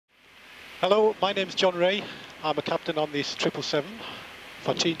Hello, my name's John Ray. I'm a captain on this 777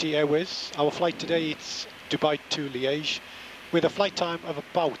 for TNT Airways. Our flight today is Dubai to Liège with a flight time of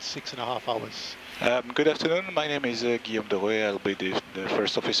about 6.5 hours. Good afternoon, my name is Guillaume Deroy. I'll be the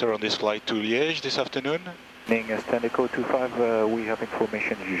first officer on this flight to Liège this afternoon. Standing code 25, we have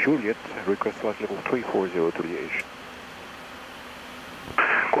information Juliet, request flight level 340 to Liège.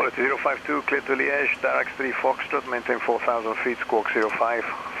 Quality 052, clear to Liège, direct 3 Foxtrot, maintain 4,000 feet, squawk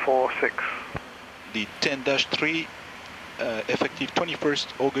 0546. The 10-3, effective 21st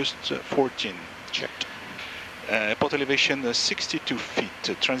August 14. Checked. Port elevation 62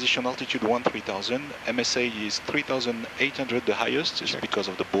 feet, transition altitude 13,000, MSA is 3,800 the highest, it's because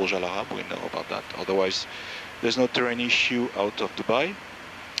of the Burj Al Arab, we know about that, otherwise there's no terrain issue out of Dubai.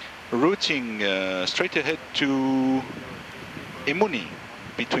 Routing straight ahead to Emuni,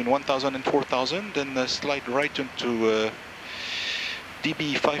 between 1,000 and 4,000, then a slight right turn to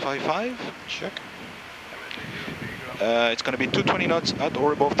DB 555. Check. It's going to be 220 knots at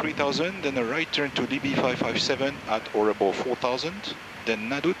or above 3,000, then a right turn to DB 557 at or above 4,000, then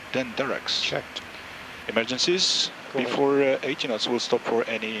Nadut, then Darax. Checked. Emergencies, before 80 knots we'll stop for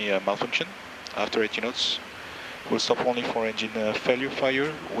any malfunction. After 80 knots we'll stop only for engine failure,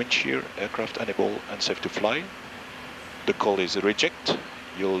 fire, wind shear, aircraft unable and safe to fly. The call is reject.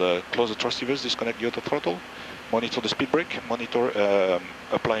 You'll close the thrust levers, disconnect the auto throttle, monitor the speed brake, monitor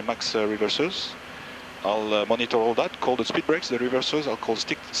apply max reversers. I'll monitor all that, call the speed brakes, the reversers, I'll call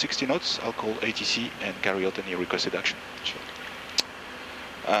 60 knots, I'll call ATC and carry out any requested action.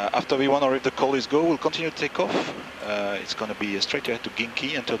 After V1 or if the call is go, we'll continue to take off. It's going to be straight ahead to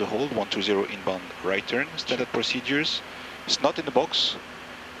Ginki, enter the hold, 120 inbound right turn. Standard procedures, it's not in the box.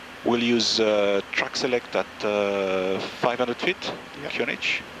 We'll use track select at 500 feet, yep.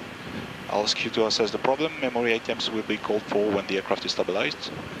 QNH. I'll ask you to assess the problem. Memory items will be called for when the aircraft is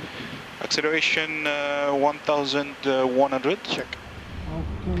stabilized. Acceleration 1,100. Check.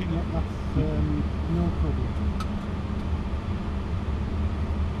 Okay, yeah, that's no problem.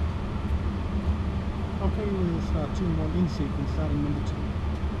 Okay, we'll start 2-1 in sequence, starting number 2.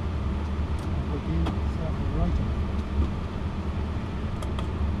 Again, start right up.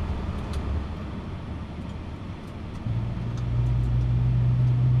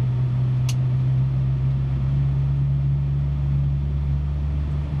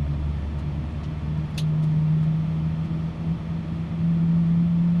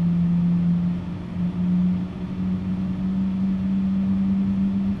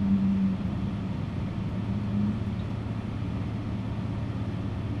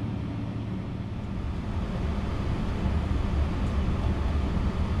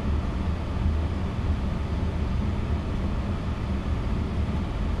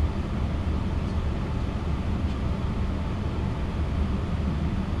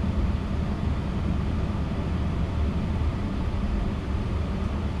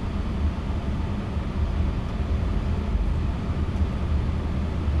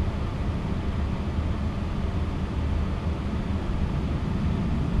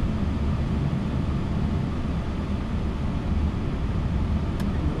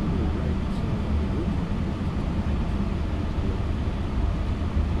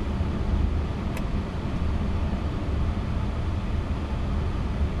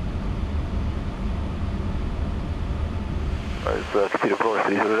 Computer Florence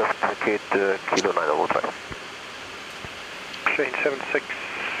 30 left, Kate Kilo 905. Change 76,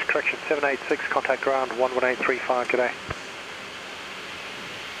 correction 786, contact ground 11835, good day.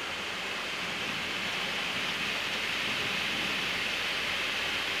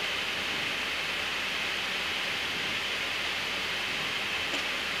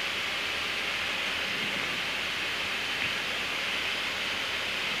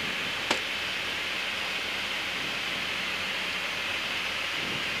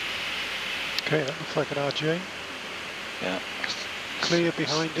 Okay, that looks like an RJ. Yeah. Clear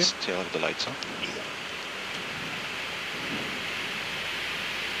behind him. Still have the lights on.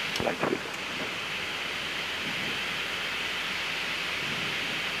 Light wheel.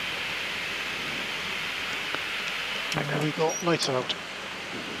 And there we go, lights are out.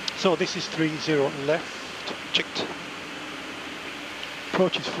 So this is 30 left. Checked.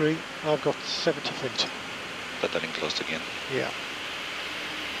 Approach is free. I've got 70 feet. That having closed again. Yeah.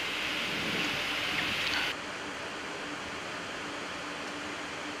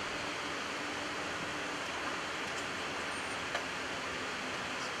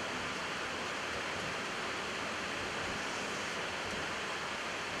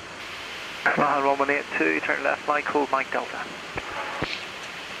 Rahman 182, turn left, Mike, hold Mike Delta.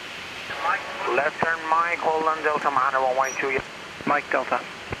 Left turn Mike, hold on Delta, Mahana 112. Mike Delta.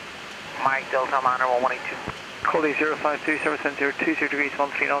 Mike Delta Manor 1182. Quality 052, service in 020 degrees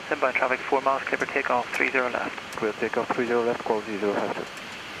 13 knots, inbound traffic 4 miles, clear for takeoff 30 left. Clear takeoff 30 left, quality 052.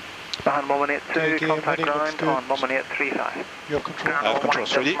 Behind 1182, contact ground on 1135. You have control. I have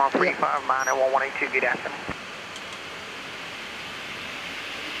controls ready. 35 Manor 1182, good afternoon.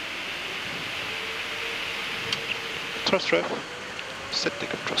 Thrust ref. Set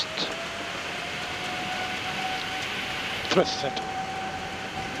takeoff thrust. Thrust set.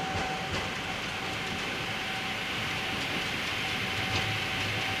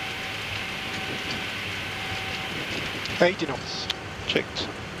 $80 knots. Checked.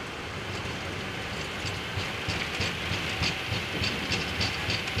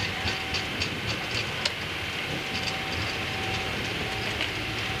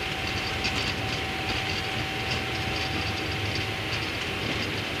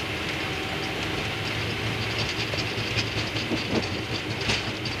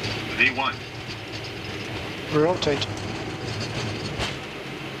 V1. Rotate.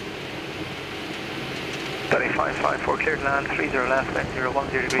 3554, clear to land 30 left,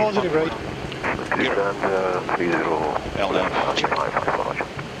 1010 degrees. Positive rate. Clear to land 30 LNAV. 35,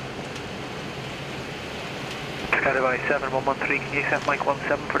 Skydive 7113, can you set Mike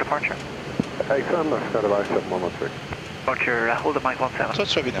 17 for departure? Excellent, Skydive 7113. Roger, hold the Mike 17.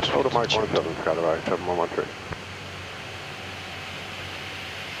 Thrust ref enough. Hold the Mike 17, Skydive 7113.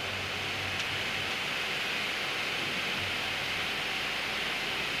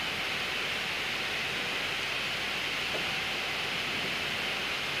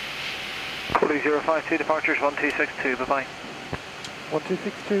 Quality 052, departures 1262, bye-bye.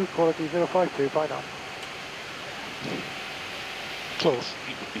 1262, quality 052, bye now. Close.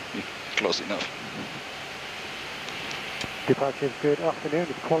 Close enough. Departure is good afternoon,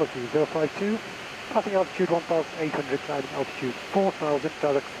 it's quality 052. Passing altitude 1,800, climbing altitude 4,000,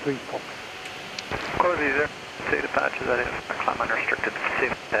 direct 3 Fox. Quality 02, departures that is climb unrestricted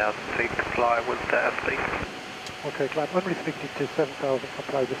 7,000 feet, fly with speed. Okay, climb unrestricted to 7,000,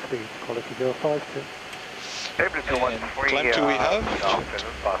 apply the speed, quality 052. Able to And climb 2 we have.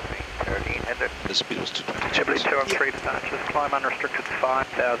 1300. The speed was 220. Able 213 departures, climb unrestricted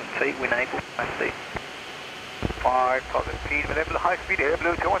 5,000 feet, wind able, high speed. 5,000 feet, enable high speed, air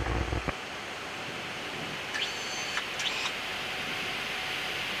blue 21.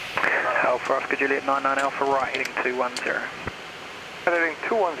 Alpha Oscar Juliet 99 Alpha, right heading 210. Heading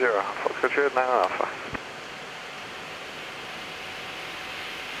 210, Foxtrot Juliet 9 Alpha.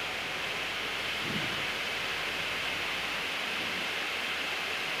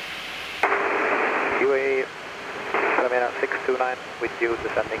 UAE, Primera 629 with you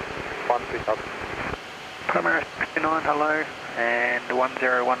descending 13,000. Primera 69, hello, and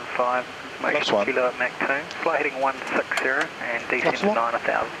 1015, information +1. Kilo at Mach 2. Flight heading 160 and descend to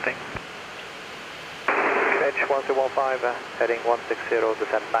 9,000 feet. Edge 1215, heading 160,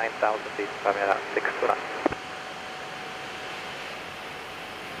 descend 9,000 feet, Primera 629.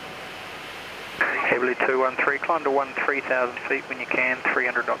 Heavily 213, climb to 13,000 feet when you can,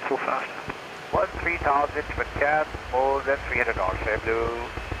 300 knots or faster. 13,000 with cab, more than 300 knots, air blue.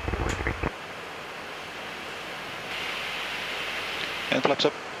 And flaps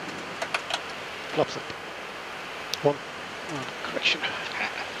up. Flaps up. One. Correction.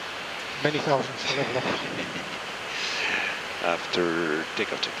 Many thousands to level up. After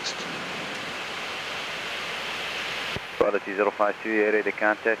takeoff checklist. Quality 052, air ready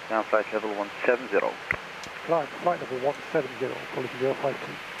contact, ground flight level 170. Climb, flight level 170, quality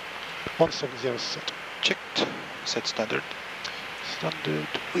 052. 170 set. Checked. Set standard. Standard,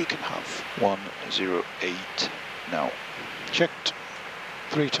 we can have. 108 now. Checked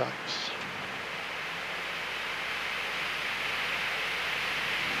 3 times.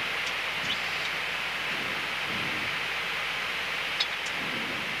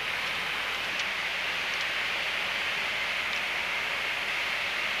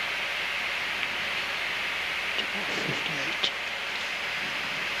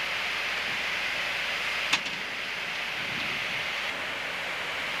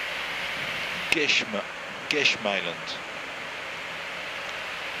 Geschm Island.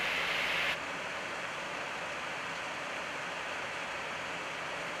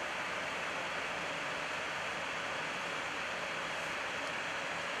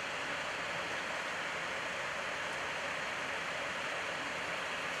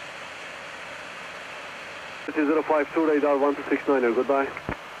 This is 052, radar 1269, goodbye.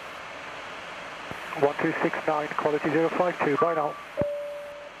 1269, quality 052, bye now.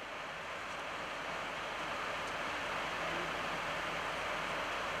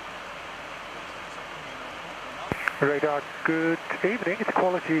 Radar, good evening, it's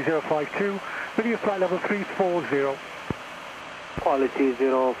quality 052, with you flight level 340. Quality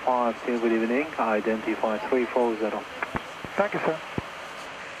 052, good evening, identify 340. Thank you, sir.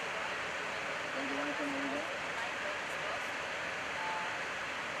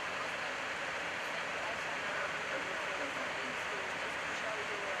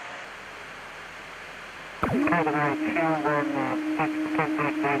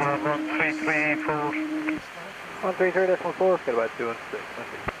 On 33.4, get about 2 and 6.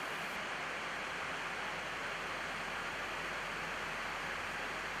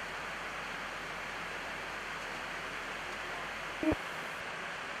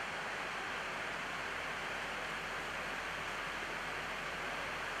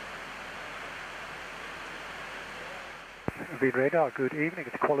 Read radar, good evening,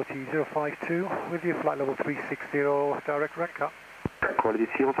 it's quality 052, with you flight level 360, direct Renka. Quality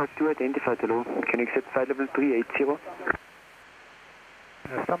 052, identified hello. Can you accept flight level 380?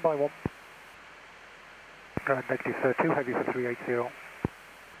 Standby 1. Negative 2 heavy for 380.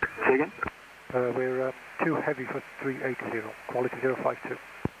 Say again? We're 2 heavy for 380, quality 052.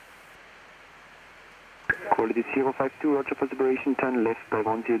 Quality 052, roger for separation, turn left by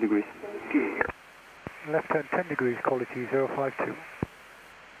 10 degrees. Left turn 10 degrees, quality 052.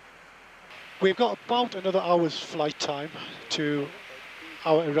 We've got about another hour's flight time to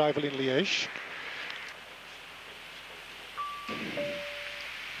our arrival in Liège.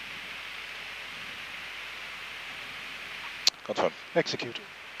 Confirm. Execute.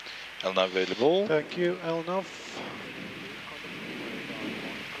 LNAV available. Thank you, LNAV.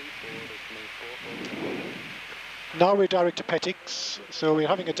 Now we're direct to Petix, so we're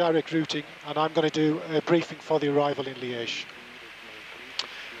having a direct routing, and I'm going to do a briefing for the arrival in Liège.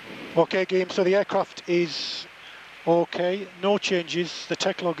 Okay, game, so the aircraft is okay, no changes, the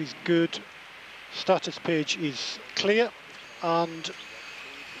tech log is good, status page is clear, and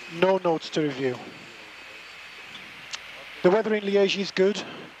no notes to review. The weather in Liège is good,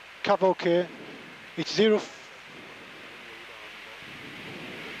 CAV okay, it's 0.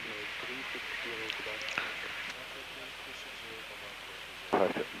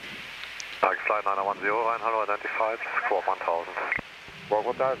 Dark flight 910, Ryan, hello, identified, squawk 1000. Squawk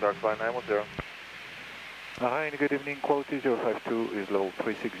 1000, Dark flight 910. Hi, good evening, quality 052 is level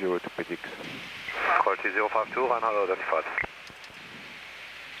 360 to Petix. Quality 052, Ryan, hello, identified.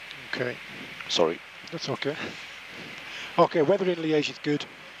 Okay. Sorry. That's okay. Okay, weather in Liège is good.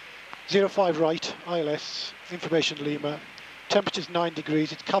 05 right, ILS, information Lima. Temperature's 9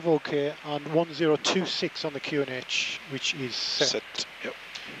 degrees, it's CAV okay, and 1026 on the QNH, which is set. Yep.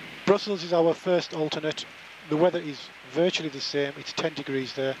 Brussels is our first alternate. The weather is virtually the same, it's 10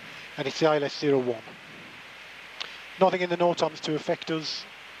 degrees there, and it's the ILS 01. Nothing in the NOTAMs to affect us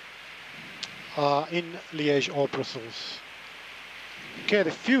in Liège or Brussels. Okay,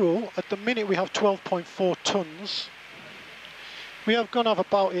 the fuel, at the minute we have 12.4 tonnes. We are going to have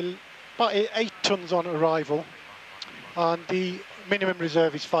about 8 tonnes on arrival, and the minimum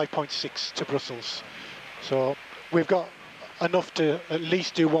reserve is 5.6 to Brussels. So we've got enough to at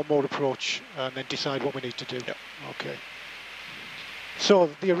least do one more approach and then decide what we need to do. Yep. Okay. So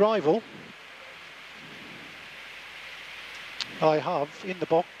the arrival, I have in the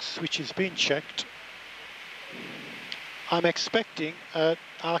box, which is being checked. I'm expecting an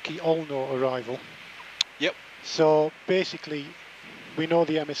Arki Olno arrival. Yep. So basically, we know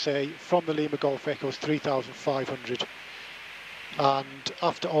the MSA from the Lima Golf Echo is 3,500, and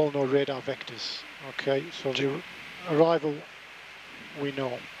after Olno radar vectors. Okay, so the arrival we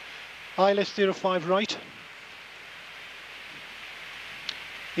know. ILS 05 right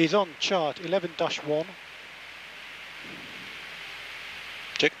is on chart 11-1.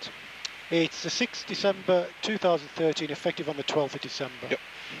 Checked. It's the 6th December 2013, effective on the 12th of December. Yep.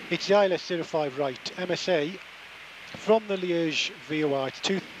 It's the ILS 05 right, MSA from the Liège VOR, it's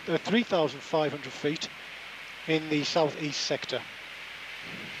 3,500 feet in the southeast sector.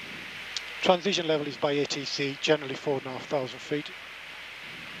 Transition level is by ATC, generally 4,500 feet.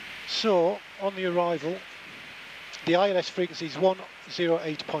 So, on the arrival, the ILS frequency is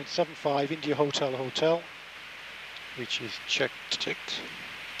 108.75, India Hotel Hotel, which is checked.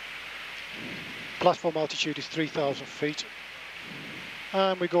 Platform altitude is 3,000 feet.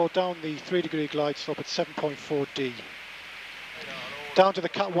 And we go down the 3-degree glide slope at 7.4D. Down to the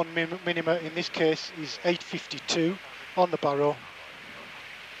Cat 1 minima, in this case, is 852 on the Barrow.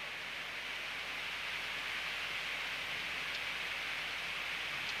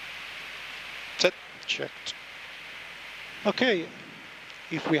 Set. Checked. Okay,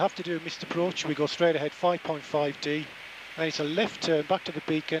 if we have to do a missed approach, we go straight ahead 5.5D. And it's a left turn back to the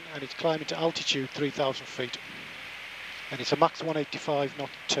beacon, and it's climbing to altitude 3,000 feet. and it's a max 185 knot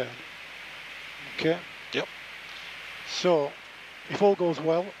turn. Okay? Yep. So, if all goes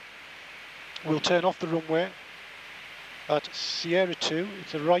well, we'll turn off the runway at Sierra 2,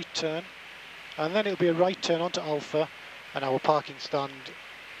 it's a right turn, and then it'll be a right turn onto Alpha, and our parking stand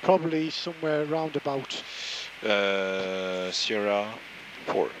probably somewhere around about Sierra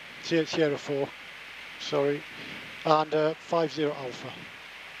 4. Sierra 4, sorry, and 50 Alpha.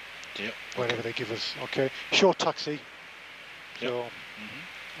 Yep. Wherever they give us, okay. Short taxi, so Yep.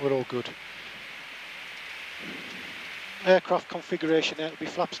 we're all good. Aircraft configuration, it'll be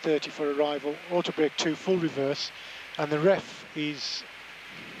flaps 30 for arrival, auto brake 2, full reverse, and the ref is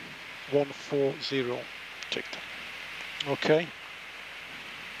 140. Checked. Okay.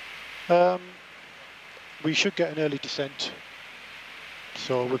 We should get an early descent,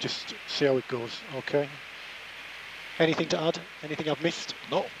 so we'll just see how it goes, okay. Anything to add? Anything I've missed?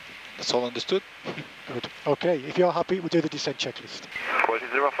 No, that's all understood. Good. Okay, if you're happy, we'll do the descent checklist. Quality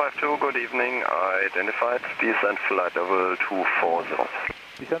 052, good evening. Identified descent flight level 240.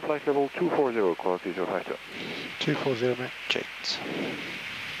 Descent flight level 240, quality 052. 240, mate. Checked.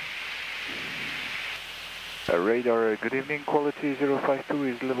 Radar, good evening, quality 052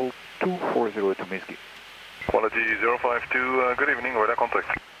 is level 240 to Miski. Quality 052, good evening, radar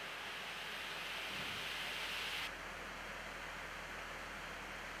contact.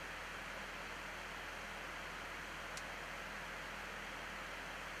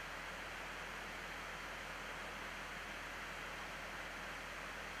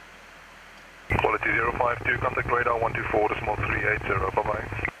 Quality 052, contact radar 124.380, bye-bye.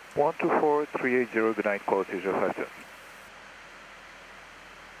 124.380, good night, quality 052.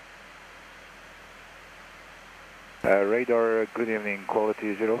 Radar, good evening,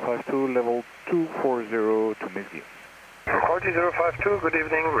 quality 052, level 240 to Miski. Quality 052, good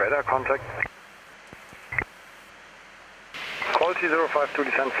evening, radar contact. Quality 052,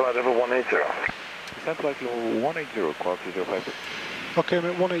 descent flight level 180. Descent flight level 180, quality 052. Okay,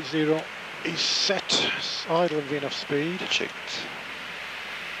 mate, 180 is set, idle and enough speed. Checked.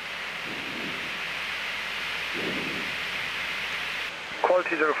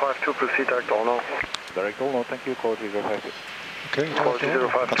 Quality 052, proceed direct all now. Direct all, no, thank you, quality 052. Okay, Quality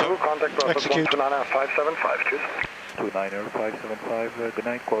 052, contact Brussels Execute. 129.575, cheers. 290.575, good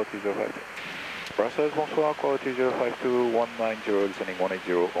night, quality 052. Brussels, bonsoir, quality 052, 190, descending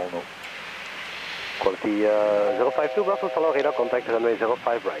 180, all no. Quality 052, Brussels, hello, radar contact runway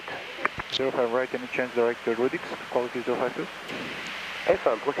 05 right. 05 right, any chance direct to Rudix, quality 052?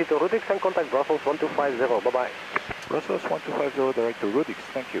 Affirm, proceed to Rudix and contact Brussels 1250, bye-bye. Brussels 1250, direct to Rudix,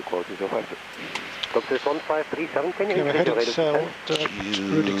 thank you, quality 052. Doctors 1537, can you Okay, we're increase your headed rate of south, descent?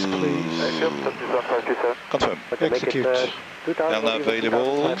 Rudix, please. Confirm. Okay, make it, Execute. 2000 Elna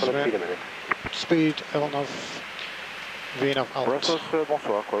available. 500 feet a minute. Speed, LNAV, VNAV out. Brussels,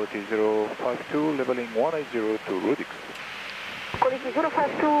 bonsoir, quality 052, leveling 180 to Rudix. Quality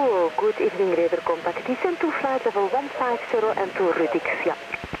 052, good evening, radar contact. Descent to flight level 150 and to Rudix, yeah.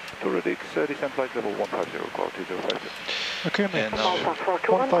 To Rudix, descent flight level 150, quality 052. Okay, mate. And now,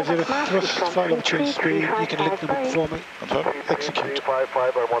 150, thrust, flight level change speed, you can link them up for me. confirm. Execute.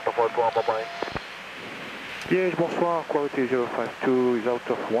 355, I want to flight 1, bye-bye. Yes, bonsoir, quality 052 is out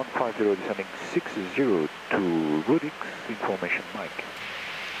of 150, descending 60 to Rudix, information Mike.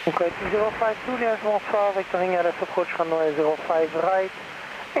 Quality 052, Liège, bonsoir, vectoring LS approach runway 05 right.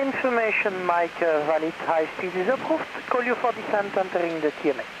 Information Mike, valid, high speed is approved. Call you for descent entering the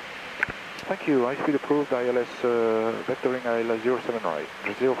TMA. Thank you, high speed approved, ILS, vectoring ILS 07 right,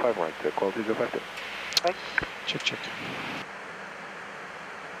 05 right, quality 052. Right. Check, check.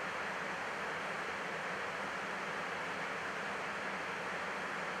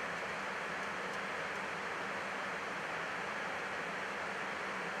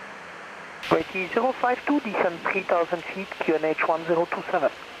 Quality 052, descent 3000 feet, QNH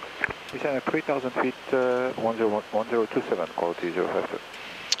 1027. Descend at 3000 feet, 1027, quality 052.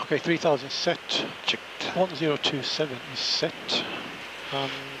 Okay, 3000 set. Checked. 1027 is set.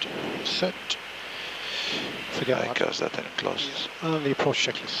 And set. Forget I that. cast that and closed. And the approach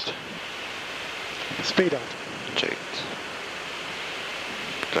checklist. Speed out. Checked.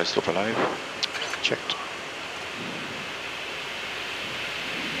 Glide slope alive. Checked.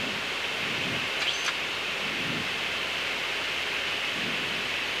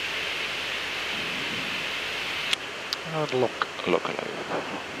 And lock. Lock alive.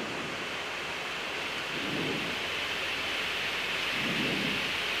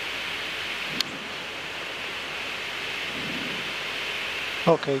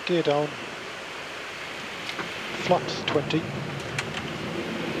 Okay, gear down. Flaps 20.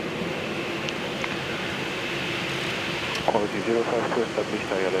 Quality 052, established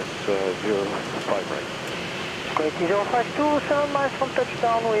ILS 05 right. Quality 052, 7 miles from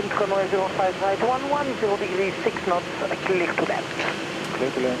touchdown, wind runway 05 right, 110 degrees, 6 knots, clear to land.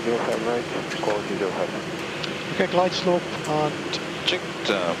 Clear to land, 05 right, quality 052. Okay, glide slope and Checked.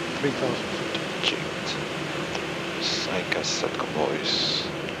 3,000 feet. Checked. Psycha Satcom voice.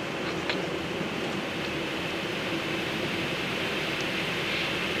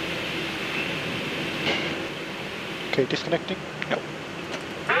 Okay, disconnecting. Yep.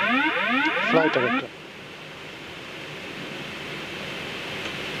 Flight director.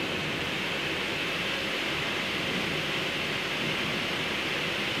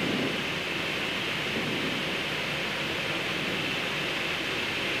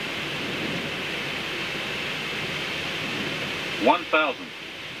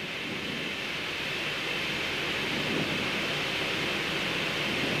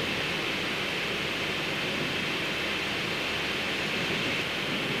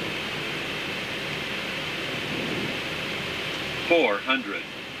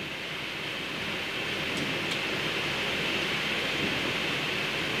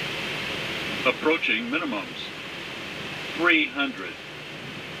 Approaching minimums. 300.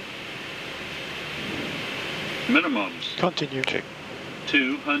 Minimums. Continue. Check.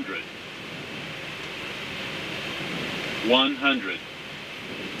 200. 100.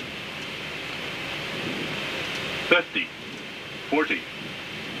 50. 40.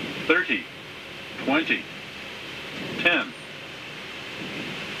 30. 20. 10.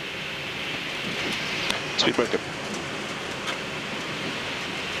 Speed breaker.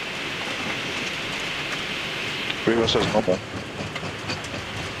 Reverse as normal.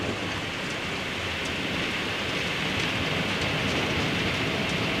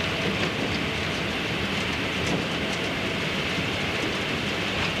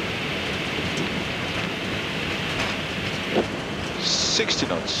 $60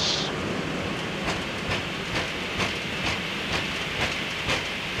 knots.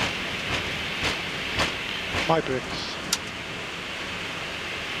 My brakes.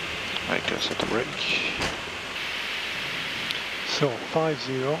 I guess at the brake. So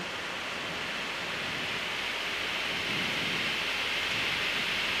 50.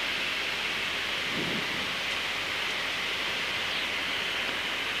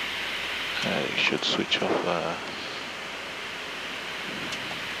 I should switch off.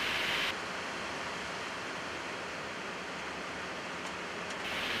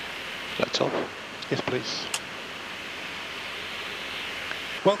 Lights off. Yes, please.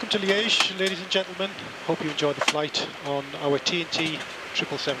 Welcome to Liège, ladies and gentlemen. Hope you enjoyed the flight on our TNT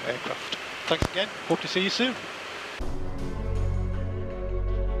 777 aircraft. Thanks again. Hope to see you soon.